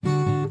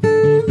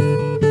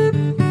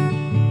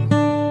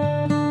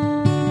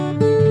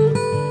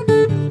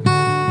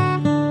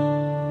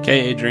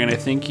Okay, Adrian, I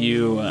think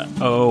you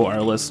owe our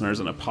listeners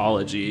an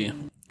apology.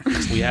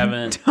 We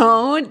haven't...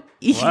 Don't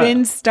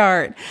even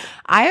start.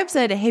 I have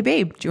said, hey,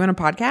 babe, do you want a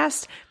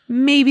podcast?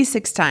 Maybe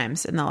 6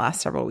 times in the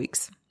last several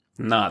weeks.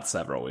 Not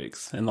several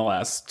weeks. In the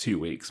last 2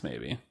 weeks,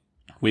 maybe.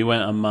 We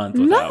went a month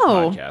without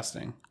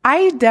podcasting.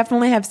 I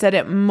definitely have said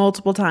it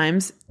multiple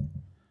times,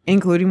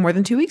 including more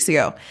than 2 weeks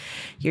ago.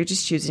 You're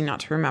just choosing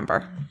not to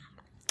remember.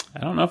 I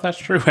don't know if that's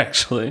true,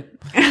 actually.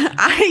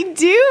 I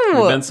do.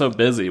 We've been so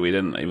busy, we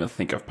didn't even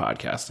think of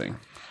podcasting.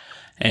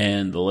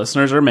 And the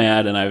listeners are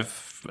mad, and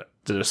I've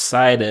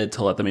decided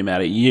to let them be mad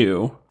at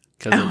you.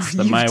 Because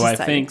it's my wife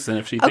thinks, and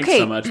if she thinks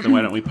so much, then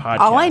why don't we podcast?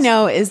 All I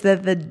know is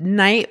that the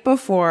night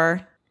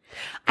before,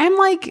 I'm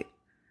like,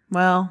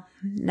 well,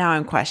 now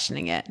I'm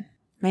questioning it.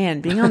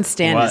 Man, being on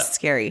stand is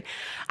scary.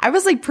 I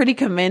was like pretty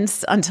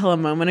convinced until a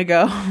moment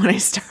ago when I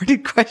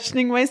started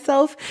questioning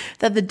myself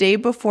that the day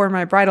before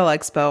my bridal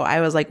expo,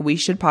 I was like, we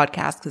should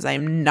podcast because I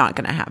am not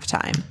going to have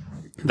time.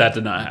 That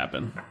did not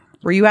happen.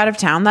 Were you out of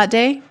town that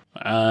day?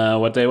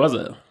 What day was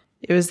it?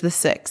 It was the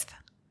 6th.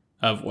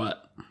 Of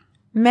what?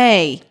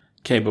 May.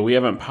 Okay, but we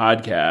haven't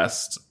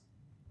podcast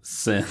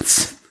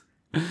since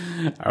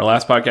our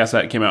last podcast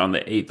that came out on the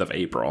 8th of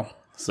April.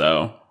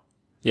 So,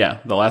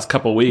 yeah, the last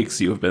couple weeks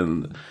you've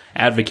been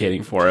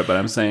advocating for it, but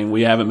I'm saying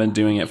we haven't been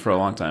doing it for a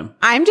long time.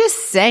 I'm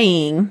just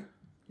saying.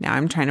 Now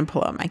I'm trying to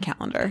pull up my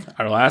calendar.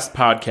 Our last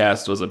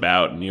podcast was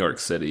about New York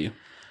City,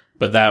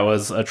 but that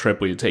was a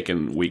trip we'd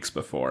taken weeks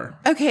before.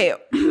 Okay,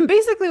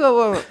 basically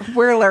what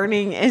we're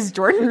learning is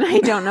Jordan and I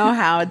don't know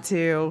how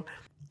to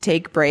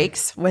take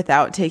breaks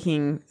without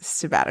taking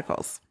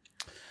sabbaticals.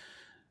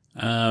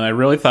 I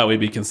really thought we'd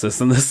be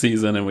consistent this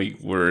season, and we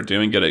were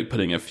doing good at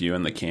putting a few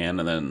in the can,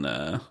 and then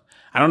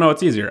I don't know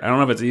what's easier. I don't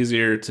know if it's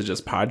easier to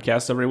just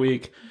podcast every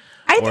week.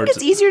 I think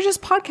it's easier to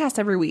just podcast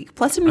every week.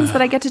 Plus, it means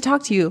that I get to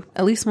talk to you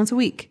at least once a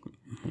week.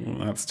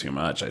 Well, that's too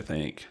much, I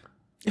think.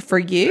 For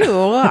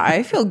you,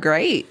 I feel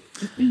great.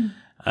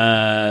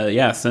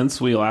 Yeah, since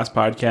we last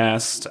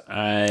podcast,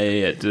 I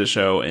did a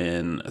show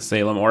in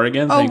Salem,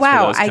 Oregon. Oh,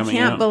 wow. I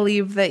can't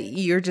believe that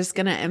you're just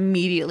going to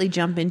immediately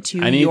jump into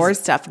your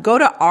stuff. Go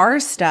to our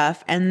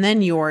stuff and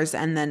then yours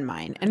and then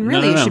mine. And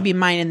really, it should be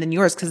mine and then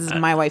yours because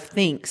my wife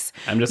thinks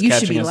I'm just you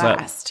catching should be us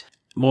last. Up.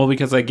 Well,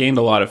 because I gained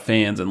a lot of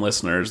fans and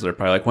listeners. They're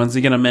probably like, when's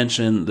he going to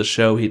mention the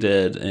show he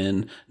did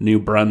in New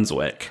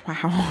Brunswick?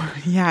 Wow.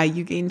 Yeah,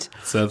 you gained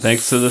so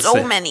thanks to the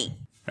so many.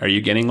 Are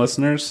you getting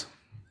listeners?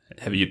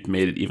 Have you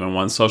made even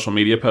one social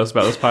media post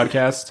about this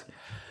podcast?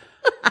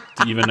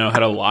 Do you even know how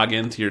to log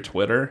into your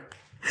Twitter?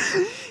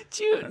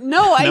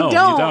 No, I don't. You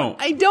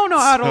don't. I don't know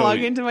how to log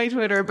into my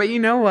Twitter. But you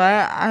know what?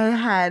 I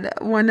had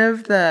one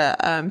of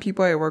the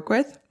people I work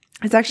with.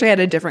 It's actually at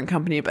a different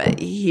company, but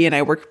he and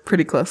I work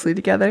pretty closely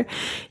together.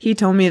 He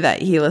told me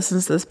that he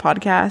listens to this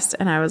podcast,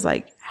 and I was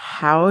like,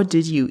 how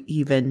did you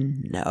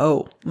even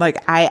know?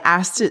 Like, I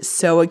asked it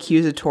so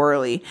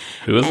accusatorily.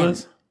 Who is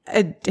this?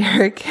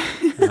 Derek.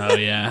 Oh,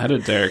 yeah. How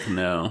did Derek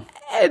know?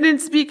 And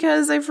it's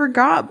because I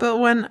forgot. But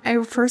when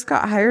I first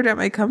got hired at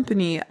my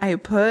company, I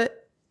put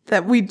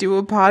that we do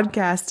a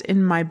podcast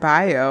in my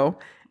bio.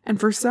 And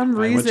for some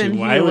reason,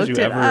 he looked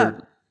it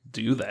up.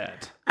 Do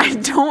that? I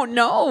don't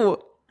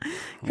know.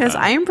 Because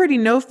I am pretty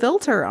no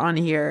filter on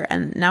here.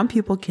 And now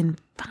people can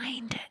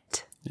find it.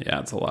 Yeah,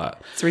 it's a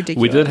lot. It's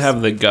ridiculous. We did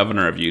have the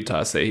governor of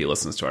Utah say he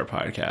listens to our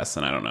podcast,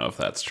 and I don't know if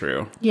that's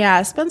true.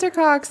 Yeah, Spencer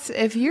Cox,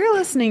 if you're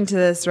listening to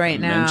this right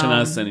now, mention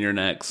us in your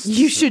next.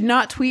 You should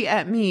not tweet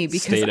at me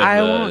because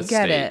I won't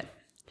get it.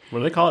 What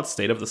do they call it?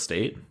 State of the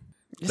state?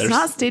 It's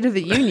not State of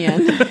the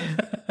Union.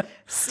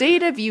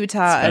 State of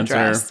Utah Spencer,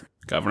 address.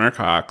 Governor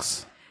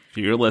Cox, if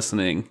you're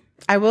listening.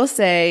 I will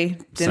say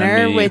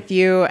dinner with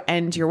you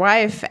and your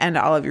wife and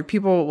all of your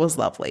people was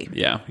lovely.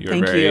 Yeah, you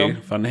were very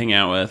fun to hang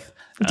out with.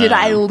 Did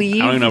I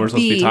leave? I don't even know if we're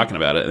supposed to be talking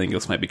about it. I think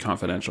this might be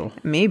confidential.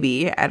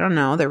 Maybe. I don't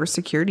know. There were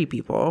security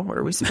people. What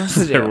are we supposed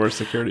to do? There were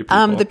security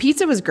people. The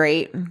pizza was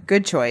great.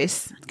 Good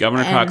choice.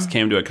 Governor Cox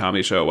came to a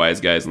comedy show at Wise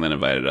Guys and then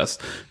invited us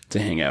to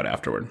hang out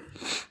afterward.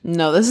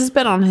 No, this has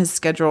been on his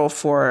schedule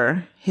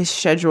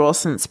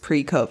since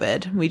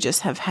pre-COVID. We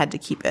just have had to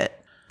keep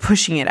it,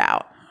 pushing it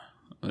out.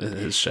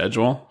 His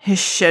schedule? His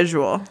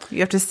schedule.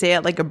 You have to say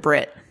it like a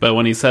Brit. But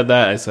when he said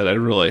that, I said, I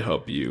really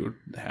hope you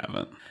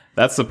haven't.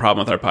 That's the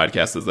problem with our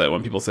podcast is that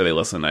when people say they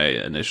listen,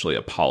 I initially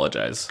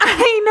apologize.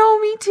 I know,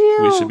 me too.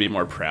 We should be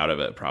more proud of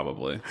it,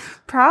 probably.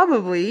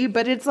 Probably,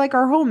 but it's like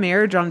our whole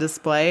marriage on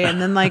display.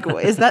 And then like,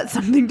 is that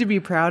something to be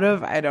proud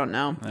of? I don't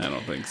know. I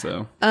don't think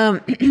so.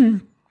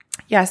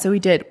 Yeah, so we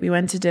did. We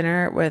went to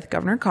dinner with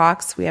Governor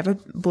Cox. We have a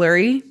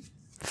blurry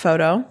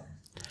photo.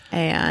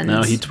 And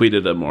no, he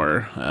tweeted a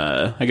more,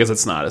 I guess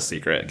it's not a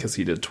secret because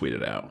he did tweet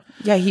it out.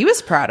 Yeah, he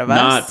was proud of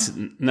us.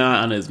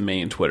 Not on his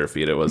main Twitter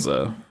feed. It was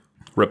a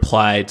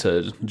reply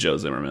to Joe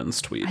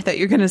Zimmerman's tweet. I thought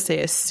you were going to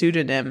say a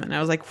pseudonym. And I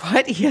was like,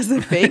 what? He has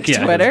a fake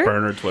Twitter? His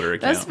burner Twitter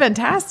account. That's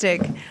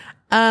fantastic.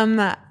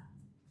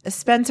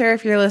 Spencer,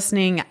 if you're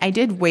listening, I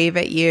did wave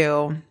at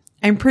you.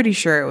 I'm pretty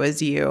sure it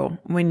was you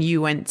when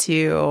you went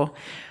to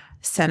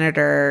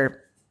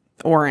Senator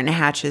Orrin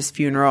Hatch's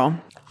funeral.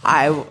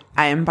 I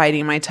am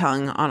biting my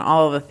tongue on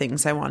all of the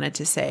things I wanted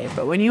to say.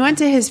 But when you went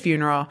to his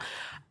funeral,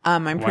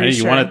 I'm pretty sure. Why do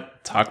you want to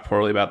talk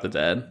poorly about the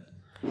dead?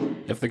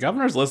 If the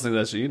governor's listening to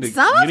this, you need to...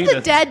 Some of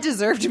the dead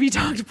deserve to be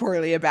talked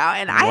poorly about.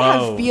 And I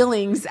have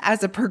feelings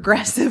as a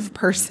progressive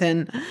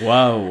person.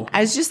 Whoa.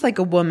 As just like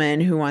a woman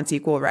who wants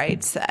equal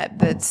rights.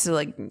 That's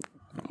like...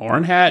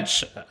 Orrin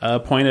Hatch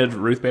appointed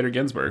Ruth Bader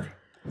Ginsburg.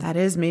 That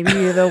is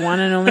maybe the one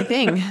and only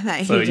thing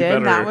that he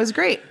did. That was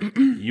great.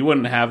 You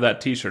wouldn't have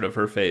that T-shirt of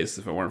her face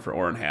if it weren't for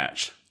Orrin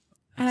Hatch.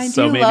 And I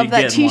do love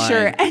that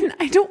T-shirt, and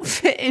I don't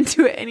fit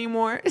into it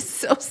anymore. It's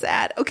so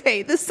sad.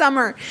 Okay, the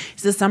summer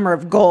is the summer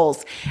of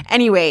goals.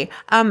 Anyway,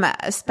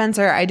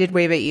 Spencer, I did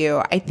wave at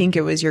you. I think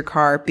it was your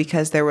car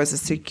because there was a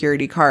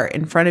security car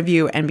in front of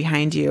you and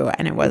behind you,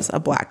 and it was a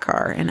black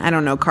car. And I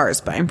don't know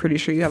cars, but I'm pretty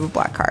sure you have a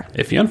black car.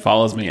 If he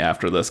unfollows me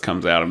after this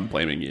comes out, I'm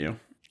blaming you.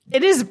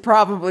 It is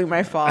probably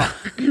my fault,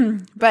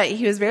 but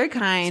he was very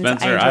kind.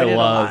 Spencer, I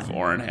love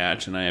Orrin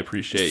Hatch, and I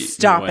appreciate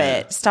Stop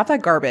it. Stop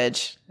that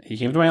garbage. He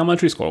came to my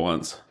elementary school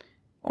once.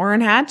 Orrin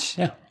Hatch?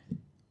 Yeah.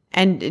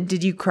 And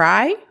did you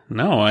cry?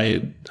 No,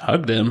 I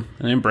hugged him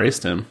and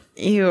embraced him.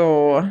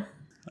 Ew.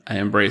 I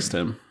embraced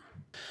him.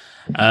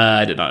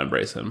 I did not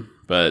embrace him,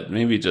 but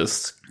maybe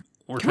just...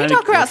 Can we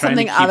talk about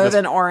something other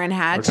than Orrin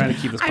Hatch? We're trying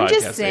to keep this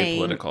podcast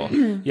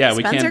apolitical. Yeah,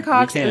 we can. Spencer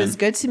Cox, it was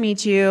good to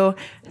meet you.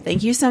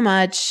 Thank you so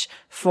much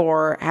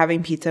for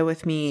having pizza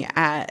with me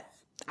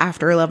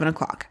after 11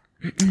 o'clock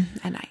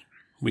at night.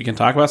 We can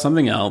talk about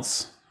something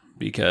else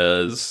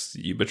because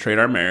you betrayed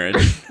our marriage.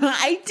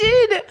 I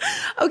did.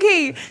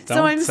 Okay,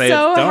 so I'm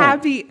so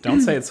happy. Don't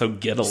say it so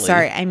giddily.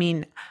 Sorry, I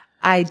mean,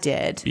 I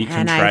did. Be contrite.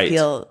 And I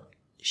feel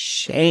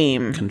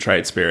shame.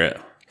 Contrite spirit.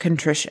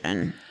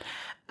 Contrition.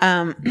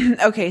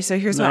 Okay, so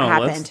here's what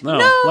happened.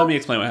 Let me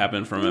explain what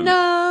happened for a minute.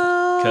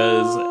 No.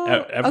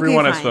 Because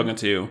everyone I've spoken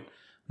to,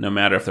 no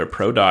matter if they're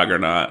pro-dog or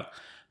not,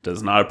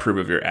 does not approve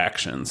of your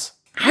actions.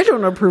 I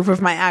don't approve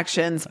of my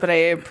actions, but I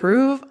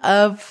approve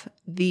of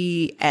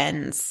the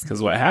ends.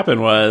 Because what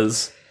happened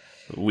was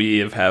we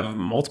have had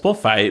multiple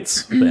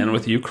fights, then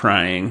with you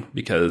crying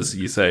because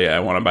you say, I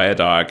want to buy a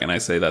dog, and I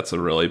say that's a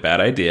really bad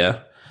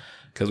idea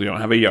because we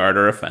don't have a yard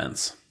or a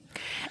fence.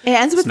 It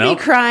ends with me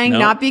crying,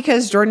 not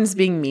because Jordan's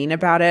being mean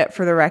about it,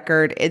 for the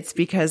record. It's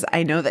because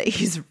I know that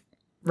he's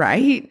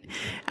right.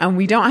 And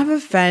we don't have a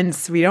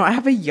fence. We don't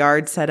have a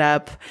yard set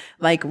up.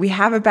 Like, we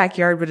have a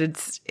backyard, but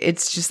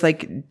it's just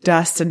like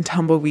dust and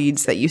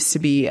tumbleweeds that used to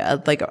be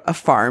like a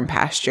farm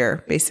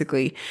pasture,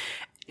 basically.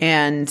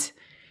 And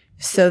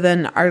so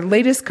then our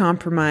latest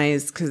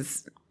compromise,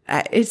 because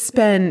it's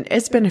been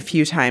a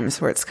few times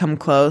where it's come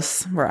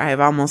close, where I've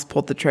almost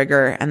pulled the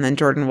trigger. And then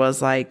Jordan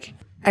was like,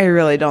 I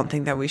really don't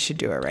think that we should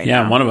do it right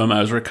now. Yeah, one of them,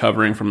 I was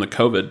recovering from the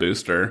COVID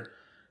booster,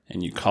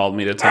 and you called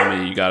me to tell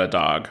me you got a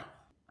dog.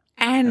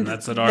 And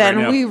that's the dog then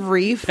right we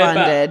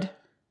refunded.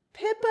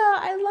 Pippa,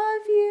 I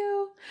love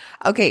you.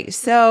 Okay,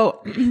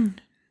 so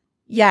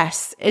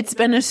yes, it's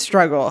been a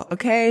struggle,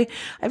 okay?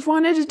 I've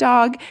wanted a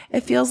dog.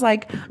 It feels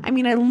like, I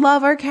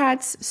love our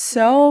cats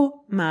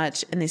so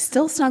much, and they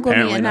still snuggle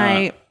me at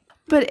night.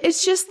 But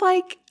it's just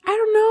like, I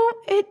don't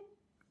know, it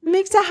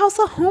makes a house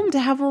a home to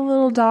have a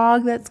little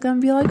dog that's going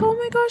to be like, oh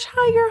my gosh,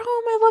 hi, you're home.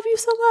 I love you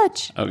so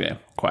much. Okay,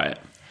 quiet.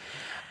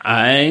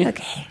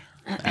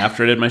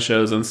 After I did my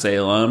shows in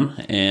Salem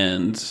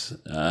and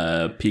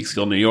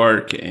Peekskill, New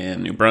York,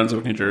 and New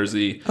Brunswick, New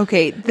Jersey.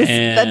 Okay,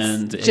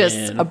 that's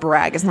just a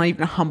brag. It's not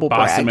even a humble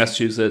brag. Boston,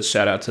 Massachusetts.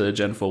 Shout out to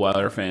Jen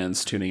Fulwiler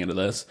fans tuning into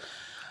this.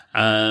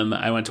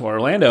 I went to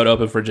Orlando to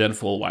open for Jen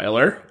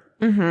Fulwiler.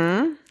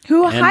 Mm-hmm.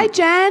 Hi,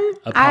 Jen.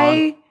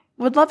 I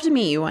would love to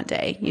meet you one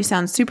day. You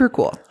sound super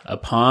cool.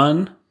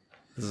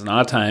 This is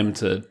not a time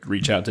to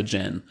reach out to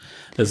Jen.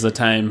 This is a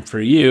time for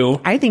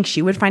you. I think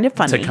she would find it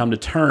funny to come to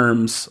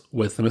terms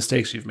with the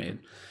mistakes you've made.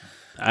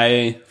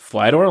 I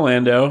fly to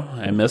Orlando.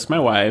 I miss my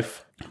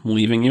wife. I'm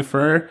leaving you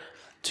for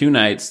 2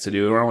 nights to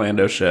do an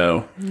Orlando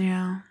show.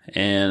 Yeah.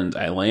 And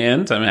I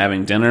land. I'm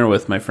having dinner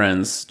with my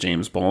friends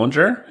James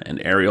Bollinger and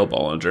Ariel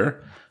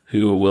Bollinger,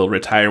 who will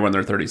retire when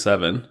they're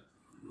 37,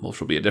 which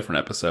will be a different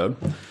episode.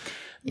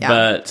 Yeah.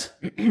 But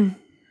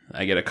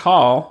I get a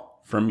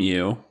call from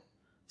you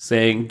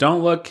saying,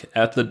 don't look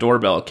at the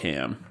doorbell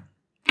cam.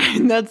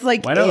 And that's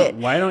like why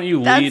don't you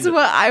lead? That's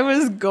what I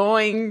was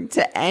going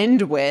to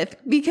end with,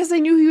 because I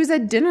knew he was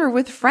at dinner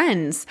with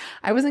friends.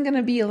 I wasn't going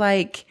to be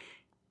like,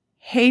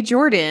 hey,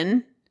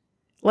 Jordan,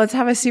 let's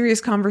have a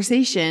serious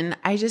conversation.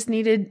 I just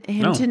needed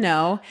him to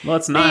know.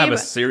 Let's not have a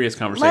serious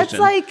conversation.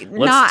 Let's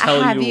not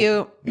have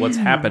you. What's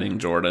happening,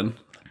 Jordan?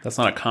 That's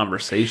not a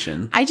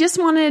conversation. I just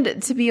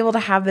wanted to be able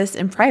to have this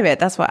in private.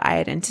 That's what I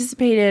had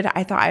anticipated.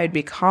 I thought I would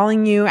be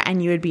calling you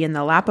and you would be in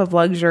the lap of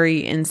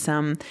luxury in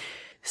some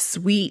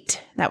suite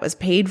that was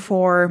paid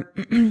for.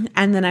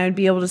 And then I would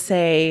be able to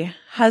say,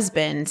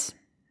 husband,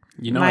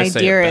 my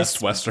dearest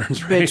Best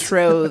Westerns, right?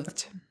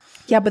 Betrothed.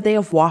 Yeah, but they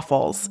have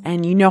waffles.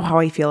 And you know how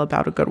I feel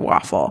about a good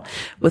waffle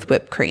with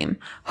whipped cream.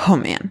 Oh,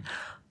 man.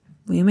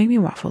 Will you make me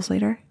waffles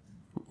later?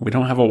 We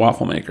don't have a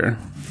waffle maker.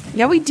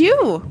 Yeah, we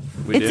do.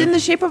 It's in the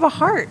shape of a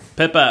heart.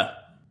 Pippa,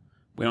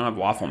 We don't have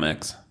waffle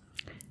mix.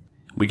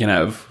 You could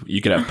have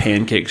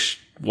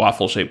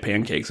waffle shaped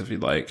pancakes if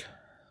you'd like.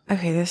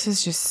 Okay, this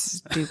is just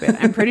stupid.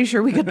 I'm pretty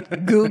sure we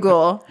could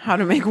Google how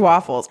to make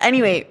waffles.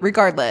 Anyway,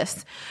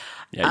 regardless,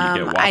 yeah, you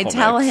get waffle I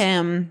tell mix.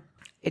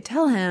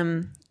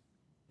 him,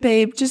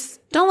 babe,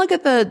 just don't look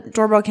at the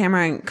doorbell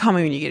camera and call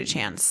me when you get a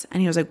chance.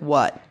 And he was like,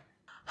 what?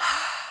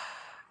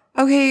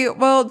 Okay,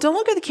 well, don't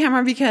look at the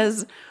camera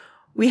because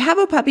we have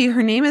a puppy.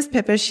 Her name is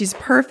Pippa. She's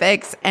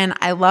perfect, and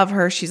I love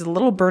her. She's a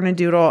little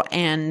Bernedoodle,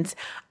 and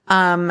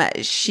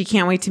she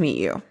can't wait to meet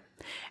you.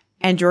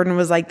 And Jordan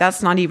was like,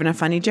 that's not even a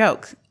funny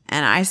joke.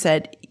 And I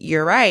said,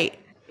 you're right.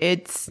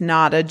 It's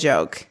not a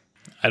joke.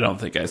 I don't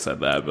think I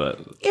said that, but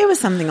it was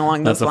something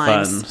along those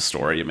lines. That's a fun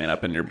story you made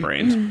up in your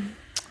brain.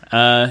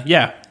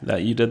 Yeah,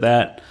 that you did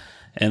that.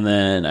 And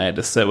then I had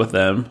to sit with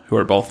them, who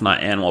are both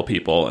not animal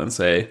people, and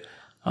say,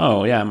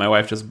 oh, yeah, my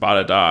wife just bought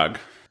a dog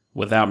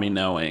without me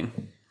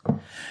knowing.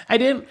 I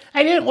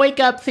didn't wake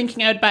up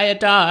thinking I'd buy a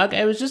dog.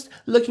 I was just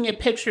looking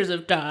at pictures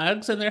of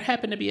dogs, and there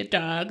happened to be a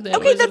dog that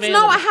was that's available.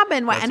 not what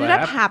happened. What ended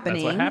up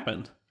happening. That's what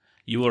happened.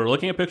 You were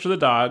looking at pictures of the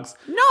dogs.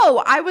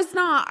 No, I was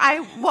not.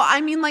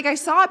 I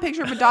saw a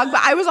picture of a dog, but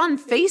I was on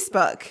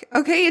Facebook.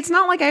 Okay, it's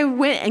not like I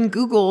went and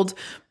Googled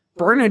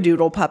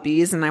Bernedoodle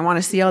puppies and I want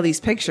to see all these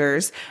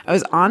pictures. I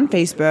was on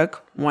Facebook.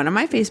 One of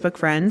my Facebook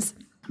friends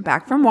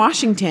back from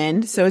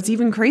Washington, so it's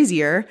even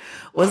crazier,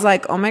 was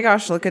like, oh my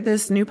gosh, look at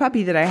this new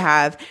puppy that I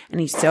have. And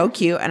he's so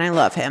cute and I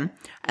love him.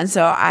 And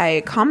so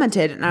I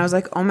commented and I was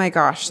like, oh my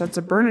gosh, that's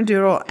a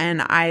Bernedoodle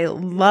and I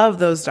love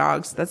those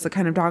dogs. That's the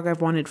kind of dog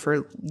I've wanted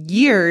for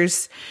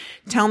years.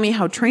 Tell me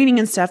how training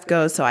and stuff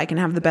goes so I can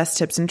have the best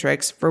tips and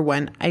tricks for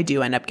when I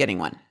do end up getting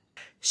one.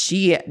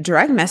 She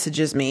direct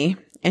messages me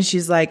and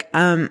she's like,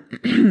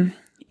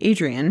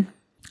 Adrian,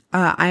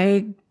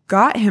 I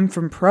got him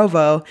from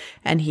Provo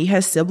and he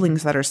has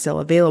siblings that are still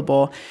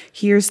available.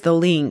 Here's the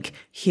link.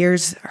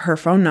 Here's her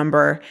phone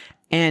number.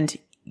 And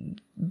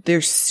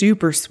they're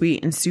super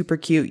sweet and super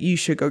cute. You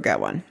should go get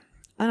one.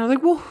 And I was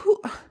like, well,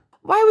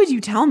 why would you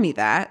tell me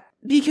that?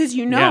 Because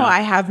I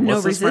have no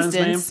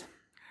resistance.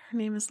 Her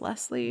name is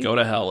Leslie. Go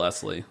to hell,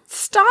 Leslie.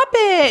 Stop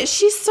it.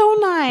 She's so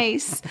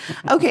nice.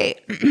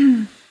 Okay.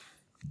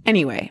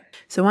 Anyway,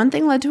 so one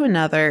thing led to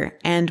another.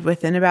 And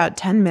within about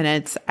 10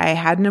 minutes, I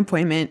had an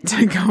appointment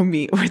to go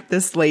meet with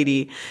this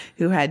lady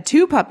who had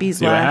 2 puppies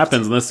left. What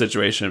happens in this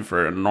situation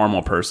for a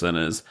normal person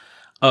is,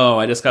 oh,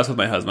 I discussed with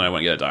my husband I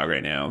want to get a dog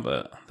right now,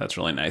 but that's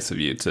really nice of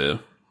you to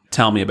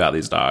tell me about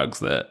these dogs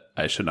that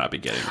I should not be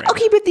getting right now.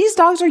 Okay, but these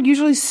dogs are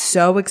usually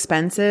so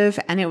expensive,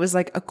 and it was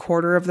like a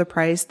quarter of the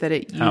price that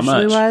it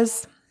usually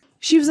was.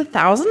 She was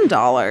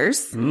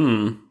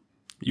 $1,000.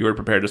 You were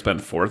prepared to spend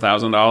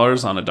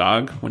 $4,000 on a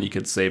dog when you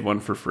could save one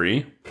for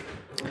free?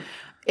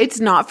 It's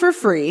not for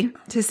free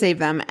to save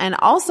them. And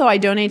also, I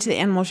donate to the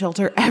animal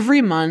shelter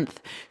every month,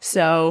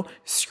 so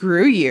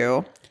screw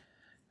you.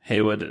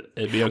 Hey, would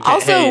it be okay?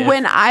 Also,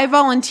 when I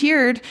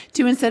volunteered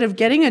to, instead of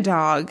getting a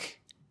dog,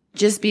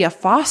 just be a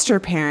foster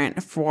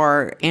parent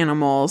for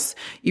animals,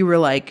 you were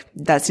like,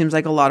 that seems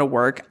like a lot of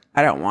work.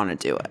 I don't want to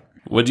do it.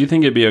 Would you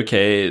think it'd be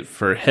okay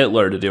for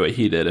Hitler to do what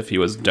he did if he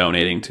was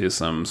donating to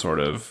some sort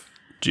of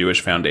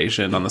Jewish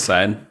foundation on the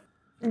side?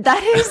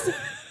 That is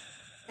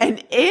an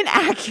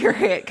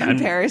inaccurate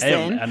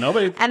comparison.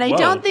 And I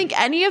don't think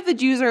any of the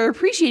Jews are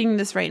appreciating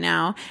this right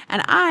now.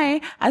 And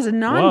I, as a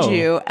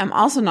non-Jew, am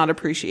also not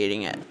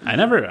appreciating it.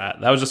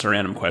 That was just a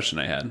random question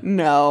I had.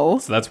 No.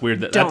 So that's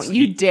weird. Don't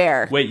you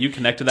dare. Wait, you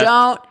connected that?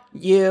 Don't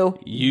you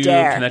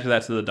dare. Connected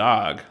that to the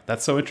dog.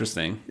 That's so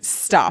interesting.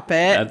 Stop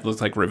it. That looks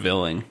like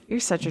revealing.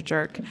 You're such a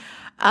jerk.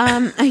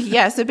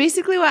 Yeah, so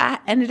basically what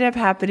ended up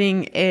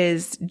happening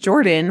is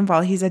Jordan,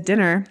 while he's at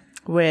dinner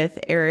with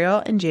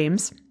Ariel and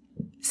James,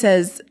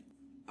 says,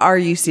 are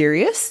you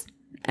serious?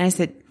 And I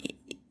said,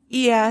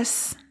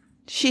 yes.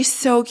 She's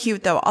so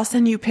cute though. I'll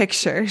send you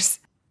pictures.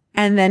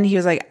 And then he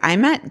was like,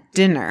 I'm at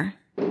dinner.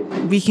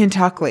 We can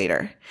talk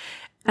later.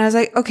 And I was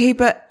like, okay,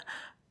 but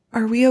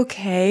are we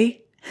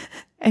okay?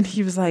 And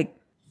he was like,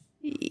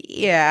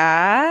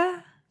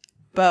 yeah,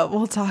 but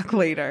we'll talk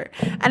later.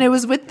 And it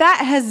was with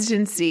that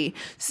hesitancy.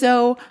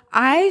 So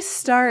I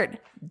start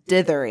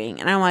dithering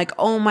and I'm like,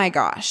 oh my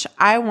gosh,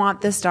 I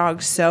want this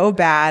dog so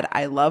bad.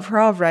 I love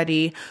her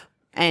already.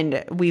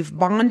 And we've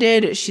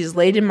bonded. She's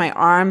laid in my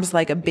arms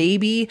like a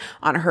baby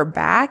on her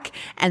back.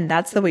 And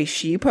that's the way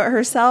she put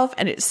herself.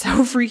 And it's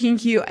so freaking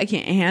cute. I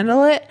can't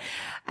handle it.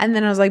 And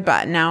then I was like,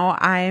 but now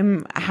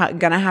I'm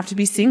gonna have to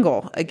be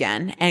single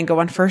again and go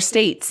on first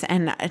dates.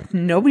 And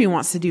nobody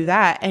wants to do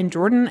that. And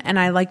Jordan and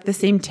I like the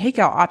same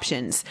takeout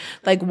options.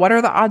 Like, what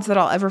are the odds that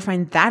I'll ever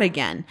find that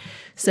again?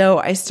 So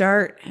I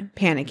start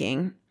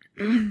panicking.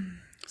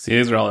 See,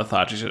 these are all the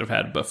thoughts you should have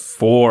had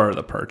before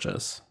the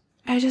purchase.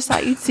 I just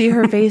thought you'd see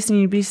her face and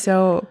you'd be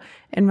so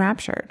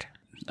enraptured.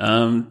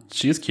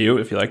 She's cute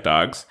if you like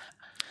dogs.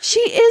 She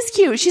is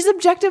cute. She's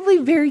objectively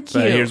very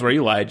cute. But here's where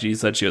you lied. She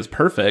said she was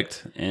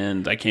perfect,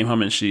 and I came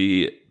home and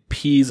she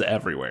pees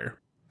everywhere.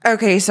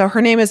 Okay, so her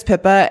name is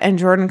Pippa, and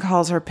Jordan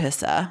calls her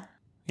Pissa.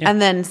 Yeah.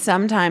 And then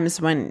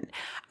sometimes when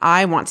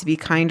I want to be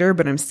kinder,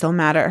 but I'm still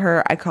mad at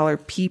her, I call her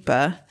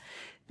Peepa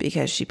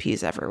because she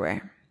pees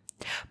everywhere.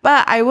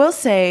 But I will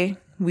say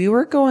we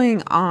were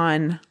going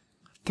on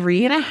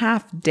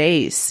 3.5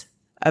 days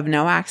of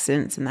no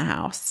accidents in the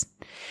house.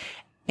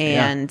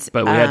 And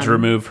but we had to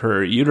remove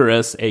her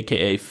uterus,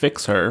 aka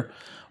fix her,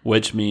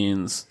 which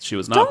means she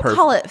was not perfect. Don't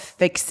call it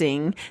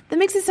fixing. That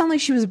makes it sound like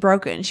she was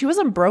broken. She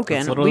wasn't broken.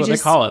 That's literally what they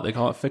call it. They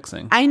call it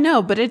fixing. I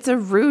know, but it's a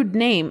rude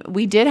name.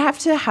 We did have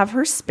to have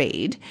her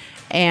spayed.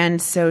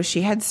 And so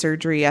she had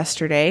surgery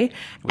yesterday.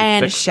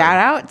 And shout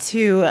out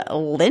to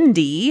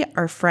Lindy,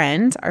 our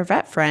friend, our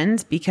vet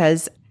friend,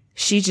 because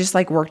she just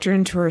like worked her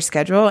into her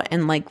schedule.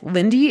 And like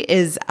Lindy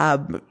is,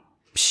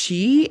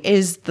 she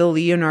is the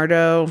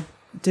Leonardo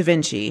da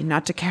Vinci,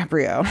 not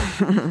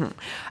DiCaprio,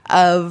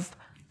 of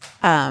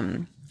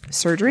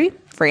surgery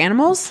for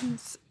animals,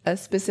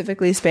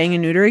 specifically spaying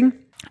and neutering.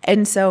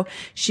 And so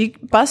she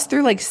busts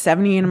through like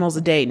 70 animals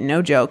a day,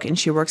 no joke. And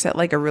she works at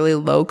like a really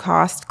low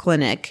cost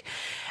clinic,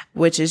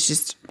 which is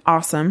just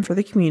awesome for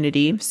the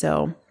community.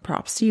 So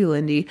props to you,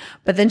 Lindy.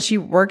 But then she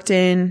worked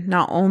in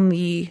not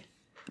only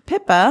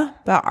Pippa,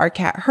 but our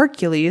cat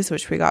Hercules,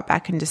 which we got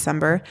back in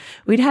December.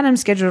 We'd had him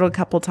scheduled a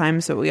couple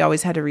times, but we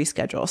always had to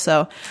reschedule.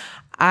 So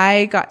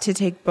I got to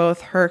take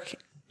both Herc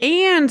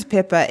and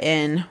Pippa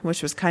in,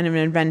 which was kind of an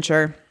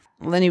adventure.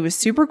 Lenny was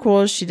super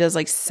cool. She does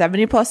like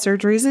 70 plus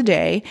surgeries a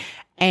day.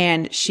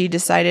 And she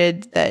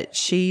decided that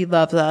she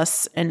loves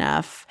us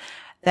enough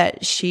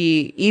that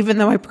she, even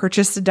though I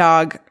purchased a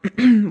dog,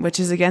 which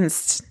is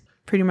against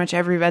pretty much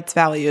every vet's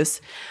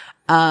values,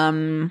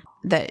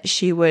 that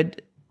she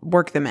would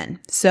work them in.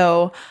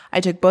 So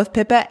I took both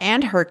Pippa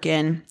and Herc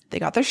in. They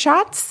got their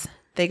shots.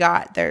 They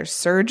got their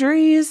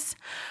surgeries.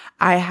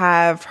 I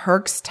have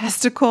Herc's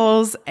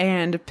testicles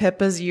and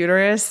Pippa's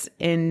uterus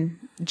in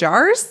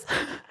jars.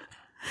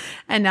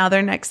 And now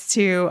they're next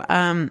to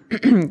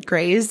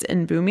Gray's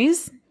and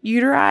Boomy's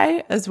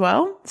uteri as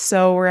well.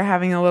 So we're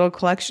having a little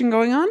collection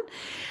going on.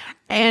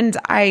 And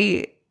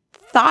I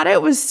thought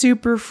it was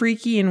super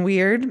freaky and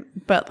weird,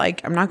 but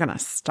like, I'm not going to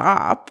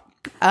stop.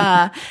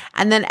 And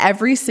then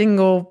every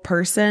single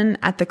person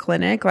at the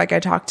clinic, like I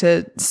talked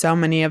to so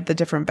many of the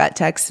different vet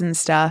techs and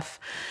stuff,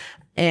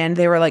 and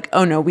they were like,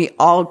 oh no, we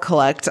all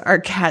collect our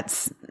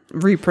cat's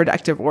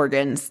reproductive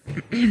organs.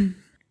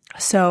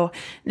 So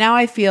now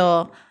I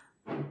feel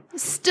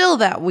still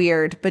that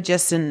weird, but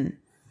just in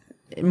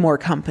more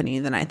company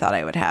than I thought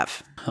I would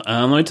have.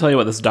 Let me tell you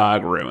what this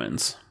dog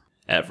ruins.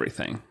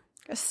 Everything.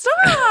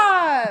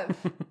 Stop!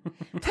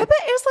 Pippa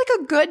is like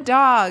a good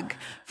dog,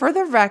 for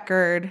the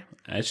record.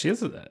 She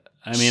is. I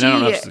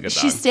don't know if she's a good dog.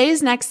 She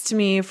stays next to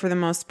me for the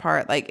most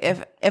part. Like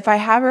if I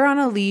have her on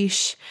a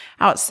leash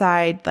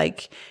outside,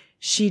 like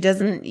she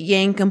doesn't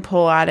yank and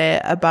pull at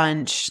it a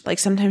bunch. Like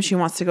sometimes she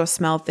wants to go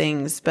smell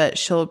things, but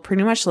she'll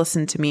pretty much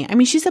listen to me. I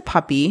mean, she's a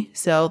puppy,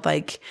 so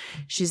like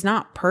she's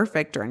not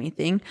perfect or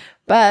anything,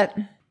 but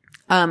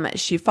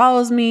she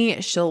follows me.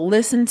 She'll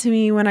listen to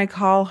me when I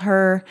call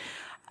her.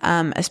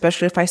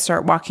 Especially if I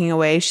start walking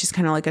away. She's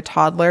kind of like a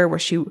toddler where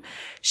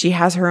she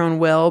has her own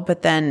will,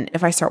 but then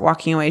if I start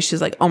walking away,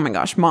 she's like, oh my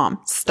gosh, Mom,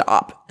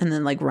 stop. And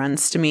then like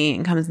runs to me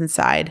and comes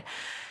inside.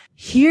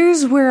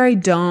 Here's where I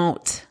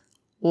don't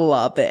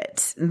love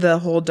it. The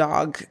whole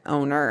dog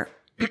owner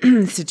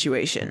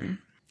situation.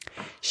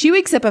 She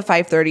wakes up at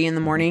 5:30 in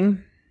the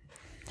morning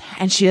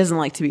and she doesn't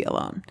like to be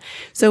alone.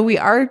 So we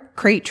are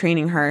crate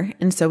training her.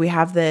 And so we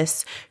have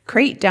this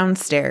crate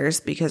downstairs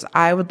because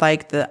I would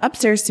like the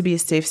upstairs to be a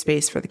safe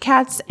space for the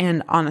cats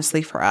and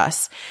honestly for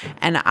us.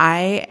 And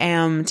I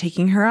am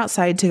taking her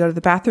outside to go to the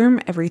bathroom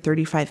every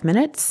 35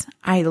 minutes.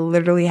 I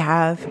literally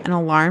have an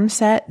alarm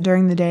set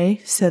during the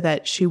day so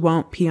that she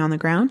won't pee on the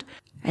ground.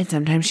 And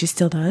sometimes she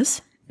still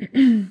does.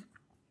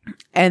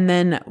 And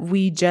then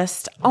we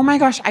just, oh my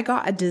gosh, I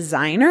got a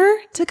designer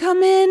to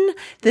come in.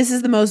 This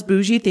is the most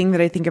bougie thing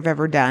that I think I've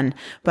ever done.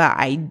 But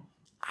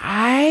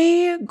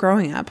I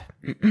growing up,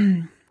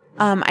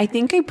 I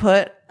think I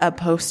put a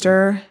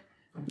poster,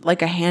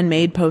 like a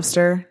handmade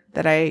poster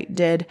that I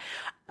did,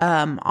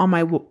 on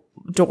my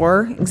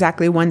door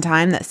exactly one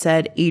time that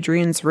said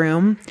Adrian's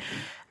room,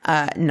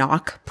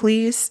 knock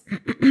please.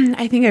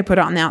 I think I put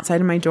it on the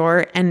outside of my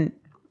door and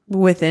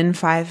within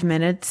 5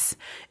 minutes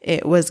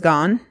it was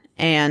gone.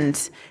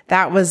 And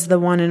that was the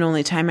one and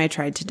only time I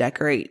tried to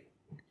decorate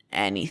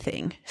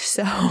anything.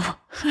 So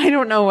I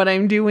don't know what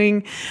I'm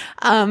doing.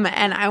 And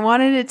I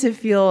wanted it to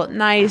feel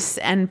nice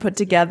and put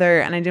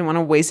together, and I didn't want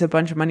to waste a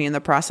bunch of money in the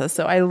process.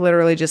 So I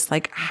literally just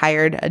like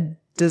hired a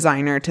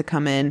designer to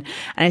come in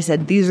and I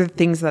said, these are the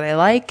things that I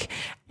like,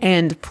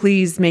 and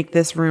please make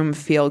this room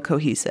feel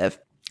cohesive.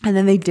 And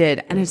then they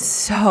did. And it's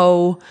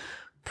so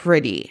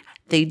pretty.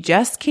 They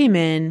just came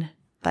in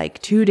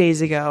like 2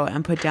 days ago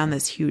and put down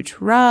this huge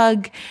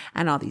rug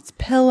and all these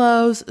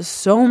pillows,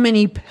 so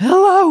many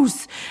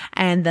pillows,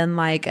 and then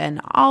like an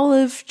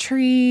olive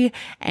tree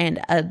and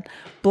a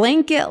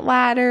blanket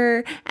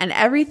ladder, and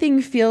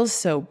everything feels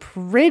so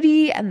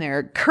pretty, and there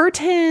are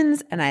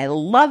curtains and I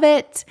love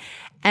it.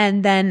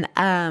 And then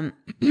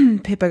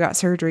Pippa got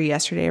surgery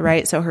yesterday,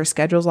 right? So her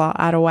schedule's all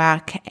out of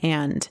whack.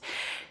 And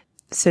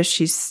so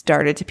she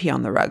started to pee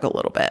on the rug a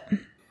little bit.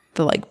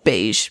 The like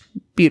beige,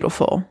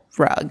 beautiful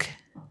rug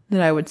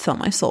that I would sell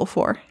my soul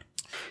for.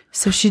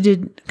 So she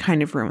did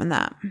kind of ruin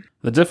that.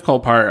 The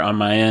difficult part on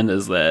my end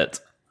is that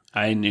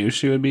I knew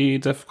she would be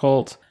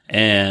difficult.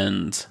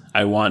 And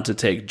I want to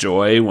take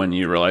joy when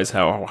you realize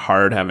how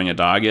hard having a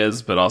dog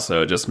is, but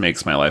also it just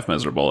makes my life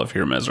miserable if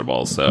you're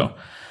miserable. So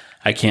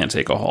I can't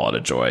take a whole lot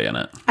of joy in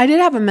it. I did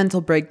have a mental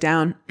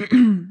breakdown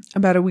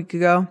about a week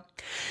ago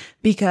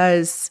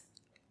because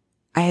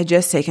I had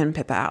just taken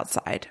Pippa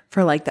outside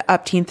for like the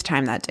upteenth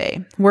time that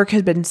day. Work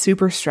had been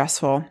super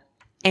stressful.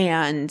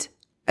 And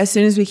as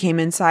soon as we came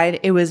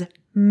inside, it was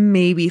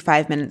maybe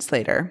 5 minutes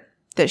later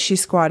that she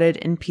squatted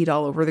and peed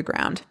all over the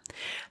ground.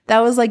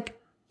 That was like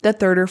the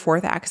third or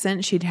fourth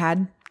accident she'd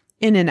had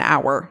in an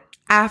hour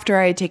after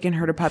I had taken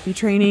her to puppy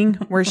training,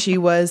 where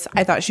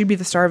I thought she'd be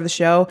the star of the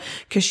show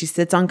because she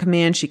sits on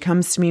command. She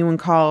comes to me when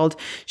called.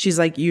 She's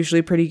like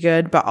usually pretty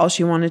good, but all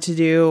she wanted to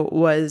do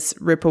was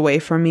rip away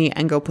from me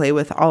and go play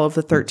with all of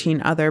the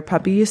 13 other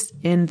puppies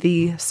in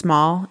the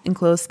small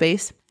enclosed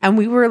space. And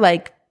we were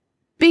like,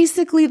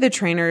 basically the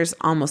trainers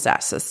almost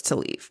asked us to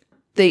leave.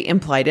 They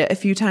implied it a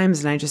few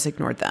times and I just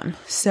ignored them.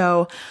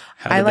 So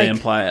how did they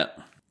imply it?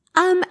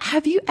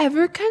 Have you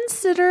ever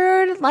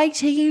considered like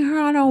taking her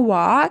on a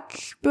walk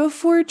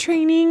before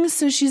training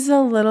so she's a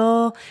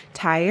little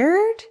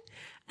tired?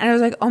 And I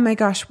was like, oh my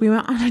gosh, we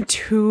went on a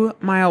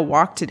 2-mile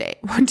walk today.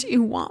 What do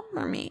you want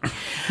from me?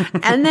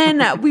 And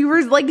then we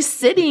were like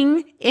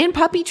sitting in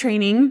puppy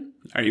training.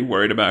 Are you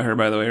worried about her,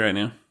 by the way, right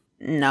now?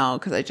 No,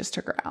 because I just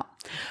took her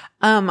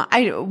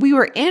out. We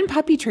were in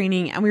puppy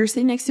training and we were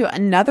sitting next to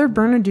another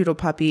Bernedoodle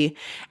puppy,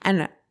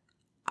 and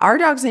our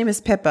dog's name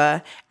is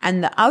Pippa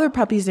and the other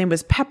puppy's name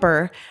was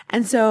Pepper.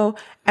 And so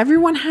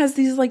everyone has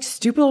these like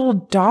stupid little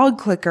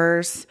dog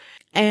clickers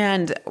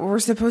and we're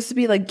supposed to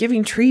be like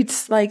giving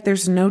treats like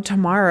there's no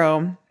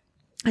tomorrow.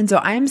 And so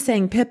I'm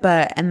saying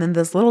Pippa, and then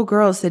this little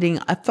girl is sitting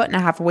 1.5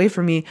 feet away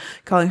from me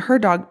calling her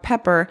dog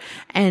Pepper.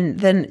 And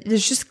then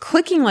there's just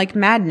clicking like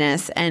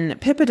madness,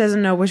 and Pippa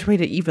doesn't know which way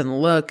to even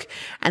look.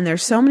 And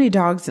there's so many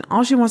dogs and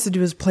all she wants to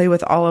do is play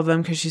with all of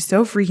them because she's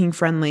so freaking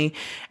friendly.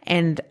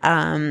 And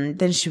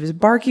then she was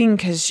barking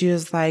because she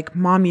was like,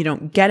 Mom, you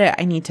don't get it.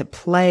 I need to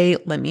play.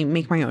 Let me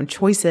make my own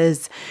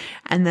choices.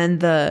 And then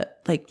the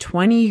like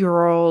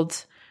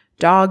 20-year-old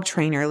dog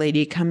trainer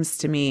lady comes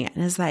to me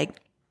and is like,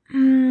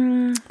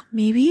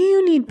 maybe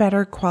you need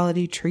better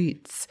quality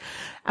treats.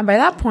 And by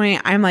that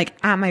point, I'm like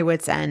at my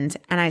wit's end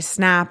and I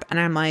snap and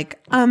I'm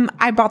like,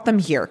 I bought them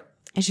here.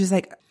 And she's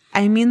like,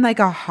 I mean like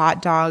a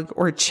hot dog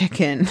or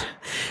chicken,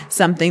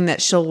 something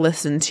that she'll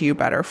listen to you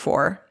better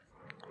for.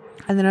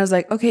 And then I was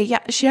like, okay,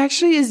 yeah, she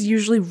actually is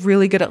usually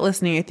really good at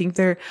listening. I think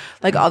they're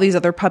like all these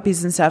other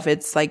puppies and stuff.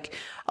 It's like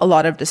a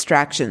lot of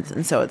distractions.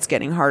 And so it's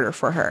getting harder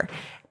for her.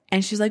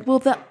 And she's like, well,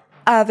 the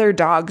other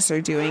dogs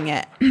are doing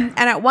it. And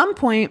at one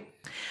point,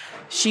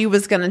 she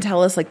was going to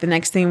tell us like the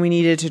next thing we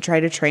needed to try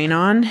to train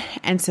on.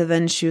 And so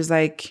then she was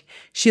like,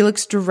 she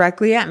looks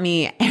directly at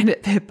me and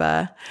at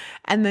Pippa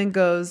and then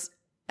goes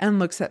and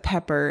looks at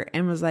Pepper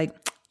and was like,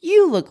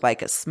 you look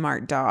like a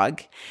smart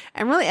dog,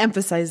 and really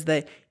emphasized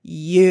the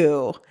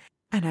you.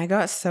 And I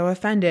got so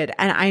offended.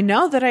 And I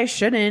know that I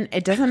shouldn't.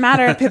 It doesn't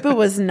matter if Pippa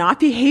was not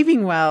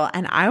behaving well.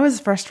 And I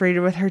was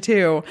frustrated with her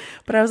too.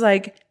 But I was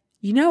like,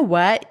 you know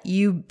what,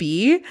 you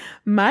bee?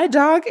 My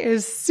dog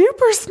is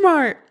super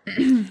smart.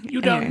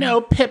 You don't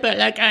know Pippa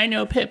like I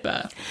know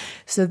Pippa.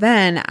 So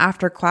then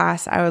after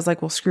class, I was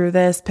like, well, screw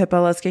this. Pippa,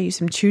 let's get you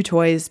some chew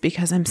toys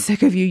because I'm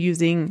sick of you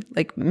using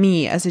like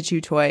me as a chew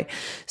toy.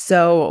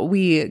 So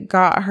we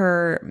got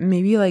her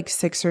maybe like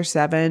 6 or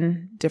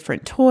 7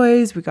 different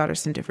toys. We got her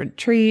some different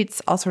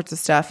treats, all sorts of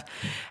stuff.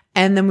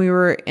 And then we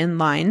were in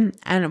line.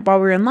 And while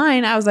we were in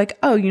line, I was like,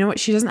 oh, you know what?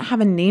 She doesn't have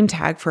a name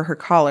tag for her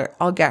collar.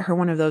 I'll get her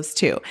one of those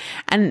too.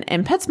 And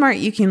in PetSmart,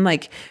 you can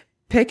like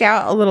pick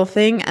out a little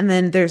thing. And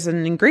then there's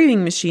an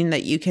engraving machine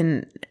that you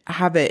can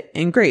have it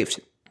engraved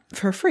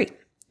for free.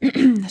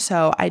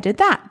 So I did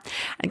that.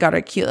 I got her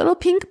a cute little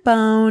pink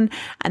bone.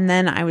 And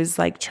then I was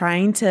like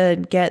trying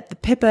to get the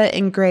Pippa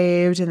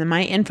engraved and then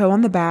my info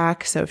on the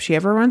back. So if she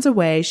ever runs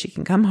away, she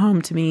can come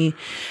home to me.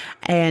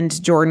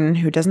 And Jordan,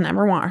 who doesn't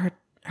ever want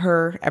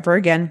her ever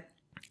again.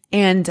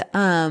 And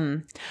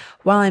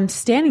while I'm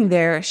standing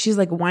there, she's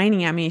like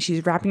whining at me.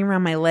 She's wrapping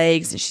around my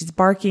legs and she's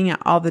barking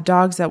at all the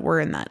dogs that were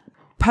in that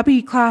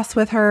puppy class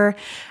with her.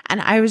 And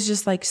I was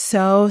just like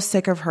so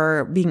sick of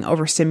her being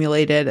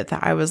overstimulated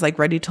that I was like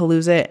ready to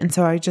lose it. And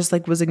so I just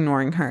like was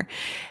ignoring her.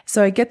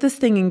 So I get this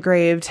thing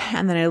engraved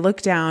and then I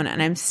look down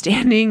and I'm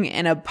standing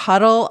in a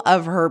puddle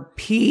of her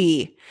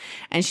pee.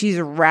 and she's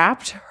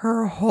wrapped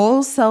her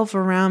whole self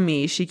around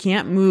me. She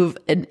can't move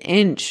an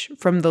inch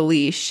from the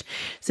leash.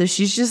 So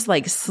she's just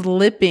like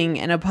slipping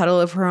in a puddle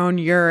of her own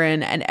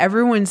urine, and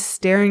everyone's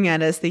staring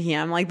at us thinking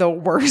I'm like the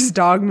worst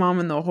dog mom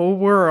in the whole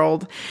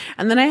world.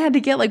 And then I had to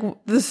get like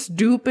the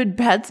stupid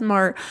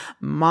PetSmart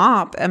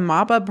mop and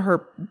mop up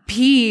her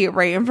pee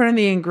right in front of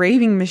the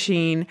engraving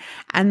machine.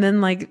 And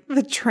then like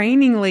the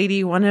training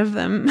lady, one of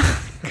them,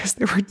 because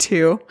there were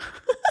two,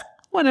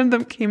 one of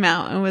them came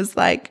out and was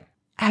like,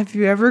 have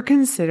you ever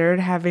considered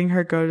having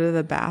her go to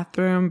the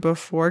bathroom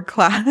before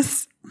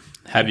class?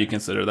 Have you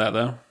considered that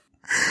though?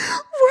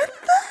 What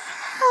the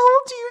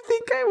hell do you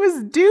think I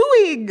was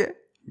doing?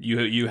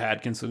 You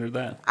had considered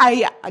that?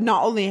 I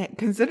not only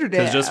considered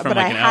it, just from but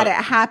like I had it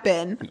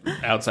happen.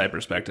 Outside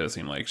perspective, it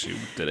seemed like she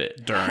did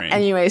it during.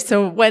 Anyway,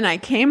 so when I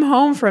came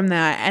home from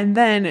that, and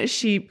then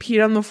she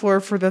peed on the floor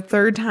for the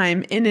third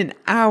time in an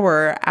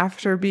hour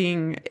after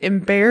being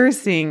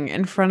embarrassing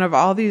in front of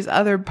all these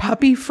other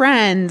puppy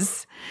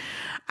friends,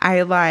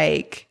 I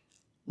like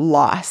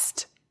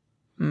lost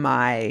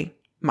my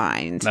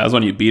mind. That was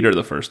when you beat her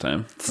the first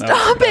time.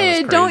 Stop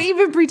it. Don't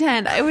even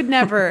pretend. I would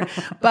never.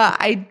 But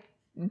I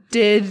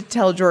did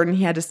tell Jordan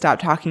he had to stop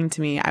talking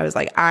to me. I was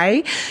like,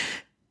 I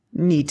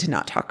need to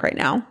not talk right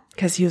now.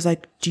 Because he was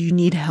like, do you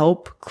need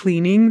help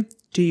cleaning?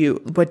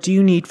 What do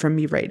you need from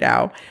me right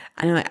now?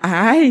 And I'm like,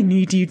 I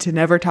need you to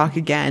never talk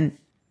again.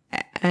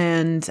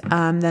 And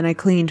then I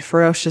cleaned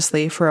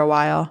ferociously for a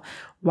while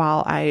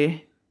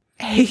I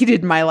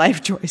hated my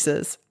life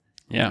choices.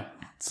 Yeah.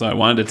 So I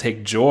wanted to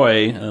take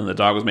joy, and the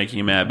dog was making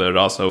you mad, but it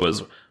also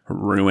was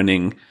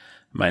ruining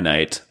my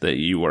night that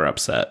you were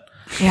upset.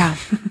 Yeah.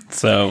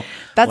 So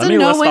that's a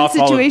no-win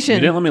situation. You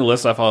didn't let me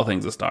list off all the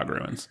things this dog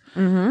ruins.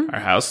 Mm-hmm. Our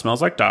house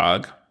smells like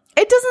dog.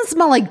 It doesn't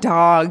smell like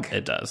dog.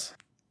 It does.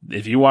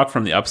 If you walk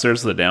from the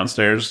upstairs to the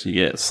downstairs, you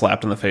get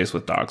slapped in the face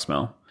with dog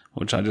smell,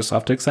 which I just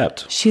have to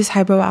accept. She's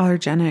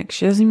hypoallergenic.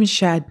 She doesn't even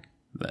shed.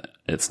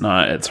 It's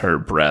not. It's her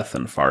breath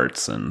and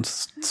farts and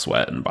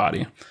sweat and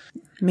body.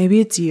 Maybe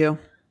it's you.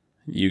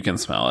 You can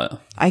smell it.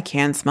 I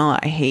can smell it.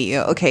 I hate you.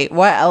 Okay,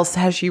 what else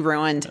has she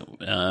ruined?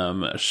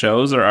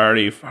 Shows are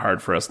already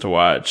hard for us to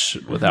watch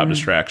without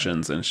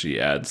distractions, and she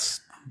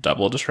adds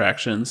double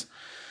distractions.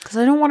 Because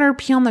I don't want her to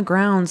pee on the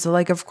ground. So,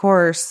 like, of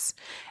course,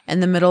 in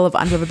the middle of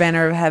Under the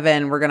Banner of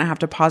Heaven, we're going to have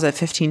to pause it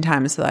 15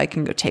 times so that I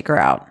can go take her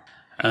out.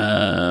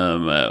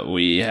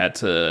 We had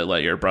to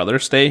let your brother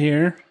stay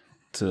here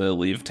to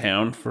leave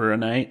town for a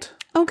night.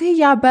 Okay,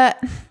 yeah,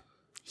 but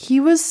he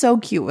was so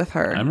cute with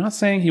her. I'm not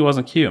saying he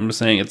wasn't cute. I'm just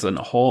saying it's a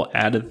whole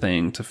added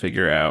thing to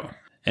figure out.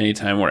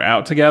 Anytime we're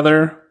out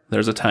together,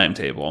 there's a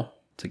timetable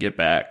to get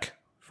back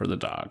for the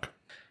dog.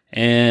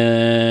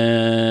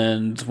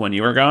 And when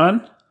you were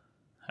gone,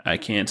 I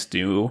can't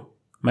do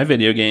my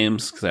video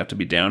games because I have to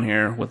be down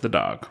here with the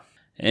dog.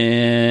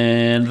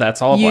 And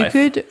that's all of life.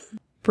 You could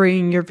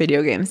bring your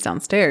video games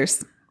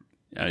downstairs.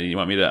 You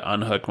want me to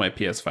unhook my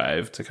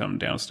PS5 to come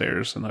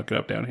downstairs and hook it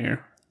up down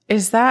here?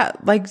 Is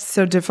that, like,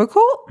 so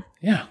difficult?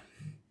 Yeah.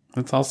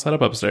 It's all set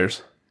up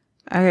upstairs.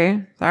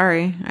 Okay.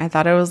 Sorry. I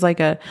thought it was like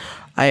I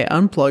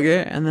unplug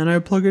it and then I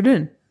plug it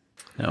in.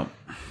 No,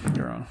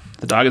 you're wrong.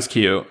 The dog is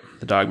cute.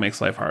 The dog makes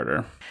life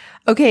harder.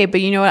 Okay, but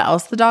you know what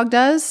else the dog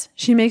does?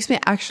 She makes me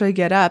actually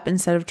get up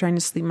instead of trying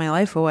to sleep my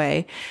life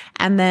away.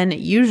 And then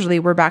usually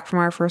we're back from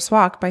our first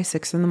walk by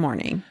 6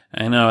 a.m.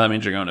 I know. That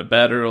means you're going to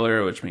bed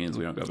earlier, which means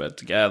we don't go to bed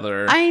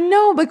together. I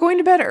know, but going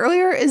to bed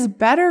earlier is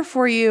better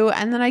for you.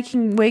 And then I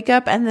can wake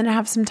up and then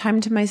have some time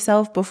to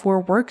myself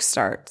before work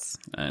starts.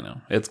 I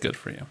know. It's good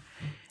for you.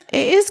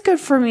 It is good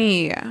for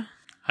me.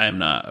 I am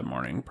not a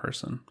morning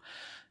person.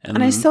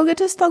 And I still get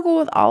to snuggle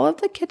with all of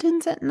the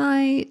kittens at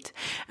night.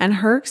 And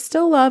Herc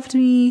still loved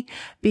me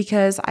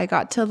because I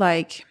got to,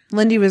 like,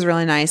 Lindy was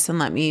really nice and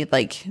let me,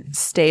 like,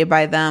 stay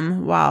by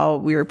them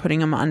while we were putting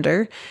them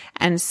under.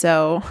 And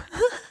so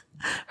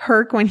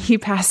Herc, when he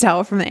passed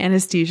out from the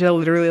anesthesia,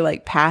 literally,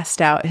 like,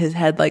 passed out. His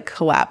head, like,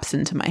 collapsed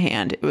into my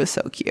hand. It was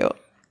so cute.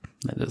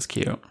 That is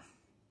cute.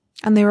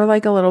 And they were,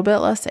 like, a little bit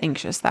less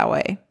anxious that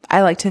way.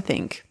 I like to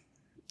think.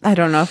 I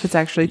don't know if it's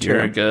actually true.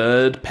 You're a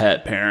good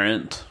pet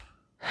parent.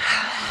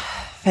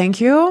 Thank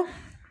you.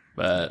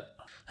 But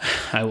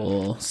I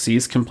will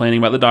cease complaining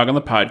about the dog on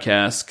the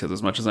podcast because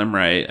as much as I'm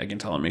right, I can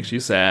tell it makes you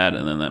sad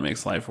and then that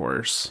makes life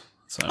worse.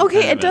 So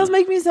okay, it does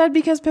make me sad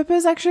because Pippa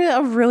is actually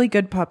a really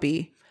good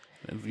puppy.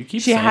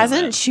 She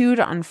hasn't chewed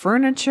on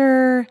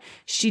furniture.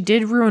 She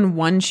did ruin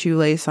one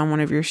shoelace on one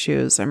of your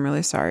shoes. I'm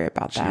really sorry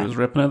about that. She was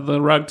ripping at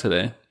the rug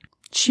today.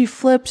 She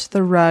flipped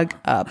the rug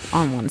up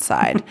on one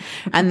side.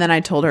 And then I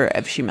told her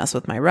if she messed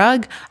with my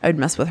rug, I would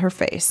mess with her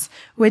face,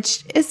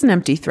 which is an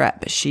empty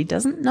threat, but she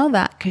doesn't know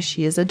that because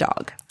she is a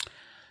dog.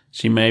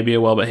 She may be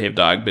a well-behaved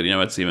dog, but you know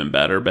what's even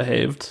better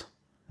behaved?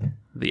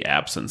 The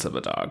absence of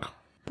a dog.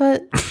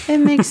 But it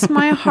makes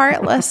my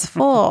heart less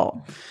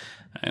full.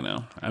 I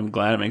know. I'm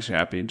glad it makes you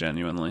happy,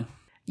 genuinely.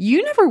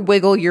 You never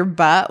wiggle your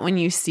butt when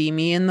you see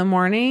me in the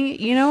morning.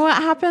 You know what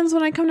happens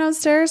when I come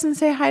downstairs and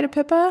say hi to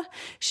Pippa?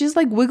 She's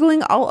like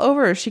wiggling all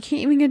over. She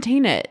can't even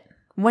contain it.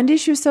 One day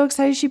she was so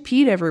excited she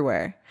peed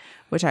everywhere.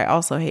 which I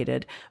also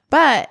hated.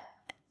 But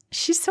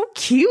she's so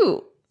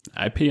cute.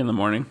 I pee in the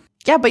morning.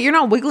 Yeah, but you're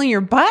not wiggling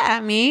your butt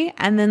at me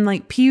and then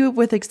like pee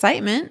with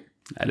excitement.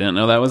 I didn't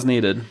know that was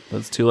needed. But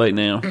it's too late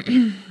now.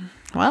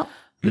 Well,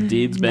 the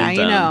deed's been done.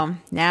 Now you know.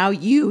 Now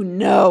you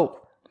know.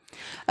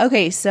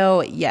 Okay,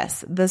 so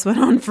yes, this went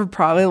on for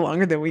probably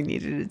longer than we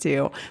needed it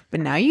to.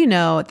 But now you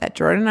know that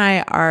Jordan and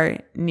I are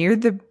near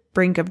the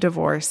brink of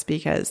divorce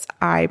because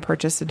I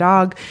purchased a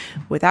dog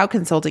without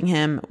consulting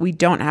him. We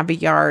don't have a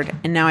yard.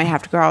 And now I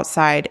have to go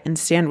outside and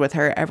stand with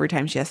her every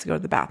time she has to go to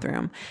the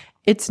bathroom.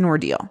 It's an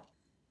ordeal.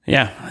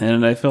 Yeah,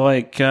 and I feel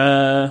like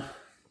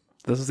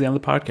this is the end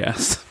of the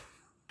podcast.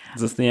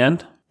 Is this the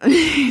end?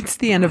 It's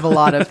the end of a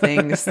lot of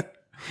things.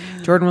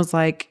 Jordan was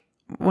like,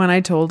 when I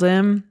told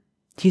him,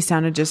 he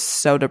sounded just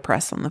so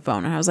depressed on the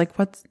phone. And I was like,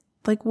 what's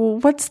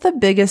the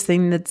biggest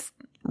thing that's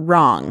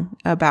wrong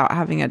about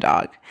having a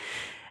dog?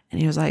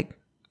 And he was like,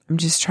 I'm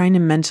just trying to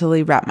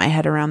mentally wrap my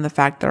head around the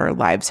fact that our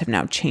lives have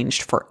now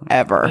changed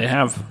forever. They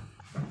have.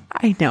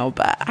 I know,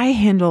 but I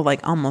handle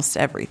like almost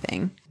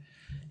everything.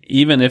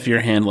 Even if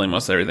you're handling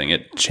most everything,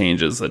 it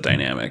changes the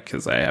dynamic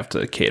because I have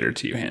to cater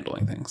to you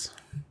handling things.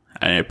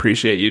 I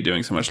appreciate you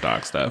doing so much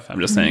dog stuff. I'm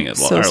just saying,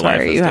 so our sorry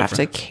life is you different. have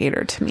to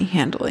cater to me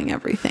handling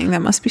everything.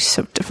 That must be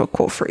so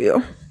difficult for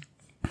you.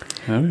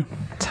 Oh.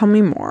 Tell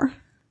me more.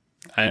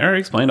 I already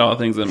explained all the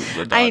things in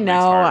the dog. I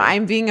know.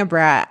 I'm being a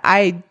brat.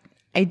 I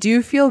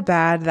do feel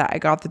bad that I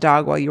got the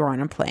dog while you were on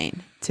a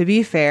plane. To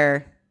be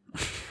fair,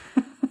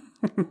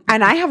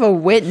 and I have a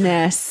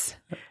witness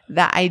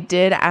that I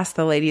did ask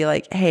the lady,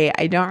 like, hey,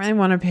 I don't really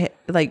want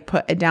to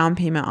put a down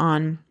payment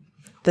on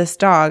this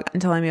dog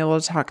until I'm able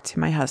to talk to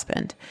my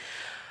husband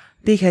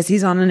because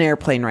he's on an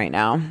airplane right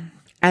now.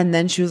 And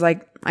then she was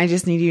like, I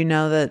just need you to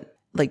know that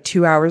like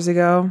 2 hours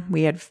ago,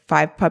 we had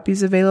 5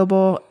 puppies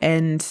available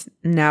and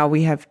now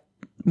we have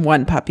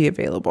 1 puppy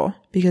available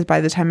because by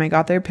the time I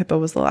got there, Pippa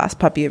was the last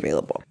puppy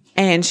available.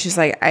 And she's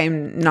like,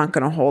 I'm not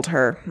going to hold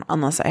her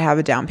unless I have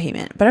a down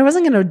payment. But I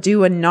wasn't going to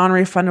do a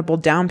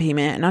non-refundable down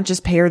payment and not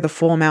just pay her the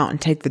full amount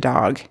and take the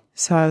dog.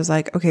 So I was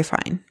like, okay,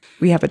 fine.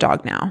 We have a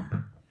dog now.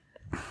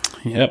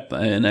 Yep.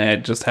 And I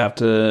just have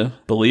to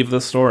believe the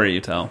story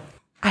you tell.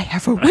 I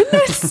have a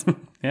witness.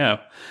 Yeah.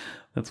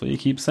 That's what you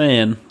keep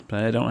saying.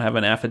 But I don't have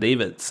an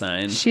affidavit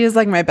signed. She is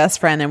like my best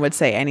friend and would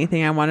say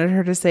anything I wanted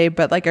her to say.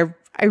 But like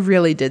I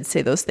really did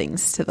say those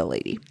things to the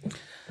lady.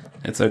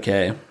 It's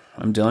okay.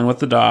 I'm dealing with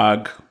the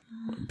dog.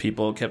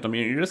 People kept on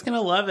me. You're just going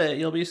to love it.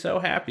 You'll be so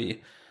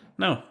happy.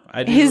 No,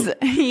 I do.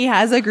 He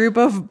has a group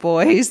of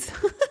boys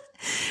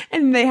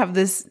and they have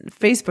this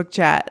Facebook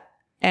chat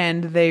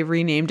and they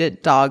renamed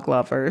it Dog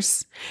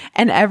Lovers.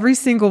 And every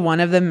single one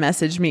of them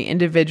messaged me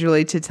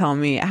individually to tell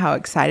me how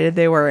excited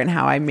they were and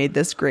how I made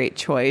this great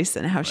choice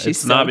and how she's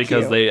so cute. It's not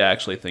because they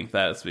actually think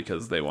that. It's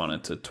because they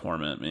wanted to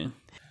torment me.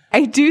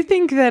 I do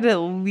think that at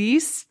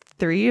least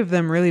 3 of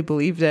them really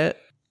believed it.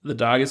 The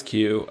dog is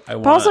cute.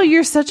 But also,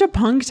 you're such a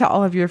punk to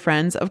all of your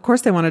friends. Of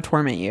course they want to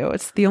torment you.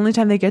 It's the only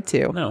time they get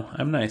to. No,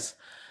 I'm nice.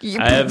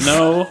 I have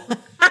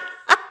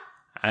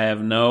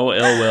no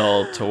ill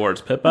will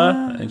towards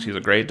Pippa. I think she's a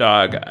great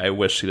dog. I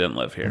wish she didn't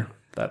live here.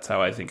 That's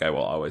how I think I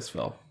will always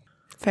feel.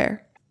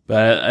 Fair.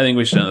 But I think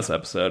we should end this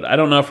episode. I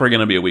don't know if we're going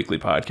to be a weekly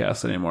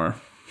podcast anymore.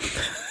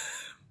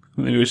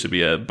 Maybe we should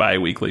be a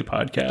bi-weekly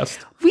podcast.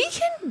 We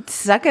can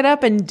suck it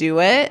up and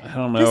do it. I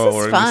don't know.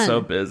 We're going to be so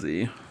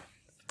busy.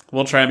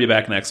 We'll try and be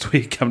back next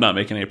week. I'm not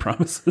making any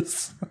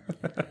promises.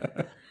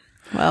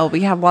 Well,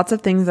 we have lots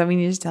of things that we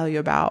need to tell you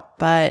about.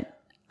 But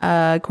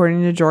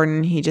according to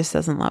Jordan, he just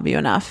doesn't love you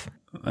enough.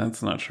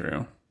 That's not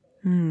true.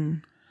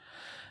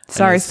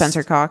 Sorry,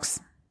 Spencer Cox.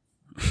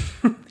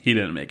 He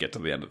didn't make it to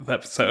the end of the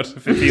episode.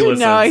 If he listens,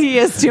 no, he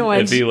has too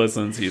much. If he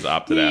listens, he's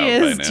opted out. He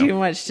has too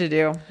much to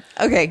do.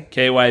 Okay.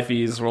 Okay,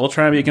 wifeys, we'll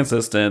try and be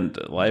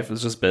consistent. Life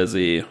is just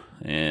busy,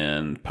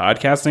 and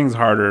podcasting's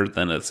harder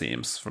than it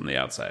seems from the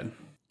outside.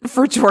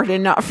 For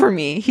Jordan, not for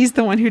me. He's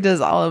the one who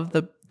does all of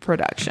the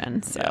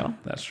production. So yeah,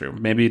 that's true.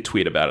 Maybe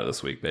tweet about it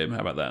this week, babe.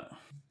 How about that?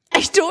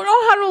 I don't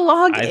know how to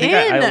log in. I think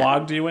I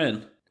logged you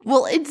in.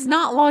 Well, it's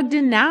not logged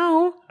in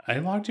now. I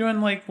logged you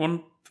in like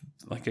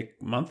a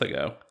month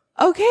ago.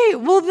 Okay,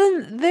 well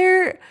then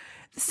their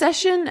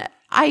session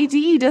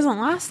ID doesn't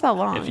last that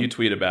long. If you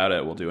tweet about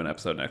it, we'll do an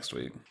episode next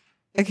week.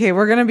 Okay,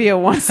 we're going to be a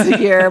once a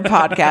year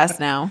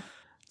podcast now.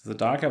 Does the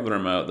doc have the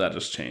remote? That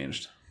just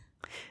changed.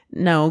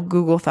 No,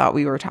 Google thought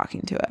we were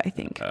talking to it, I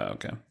think.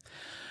 Okay.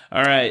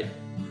 All right.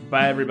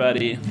 Bye,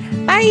 everybody.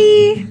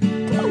 Bye.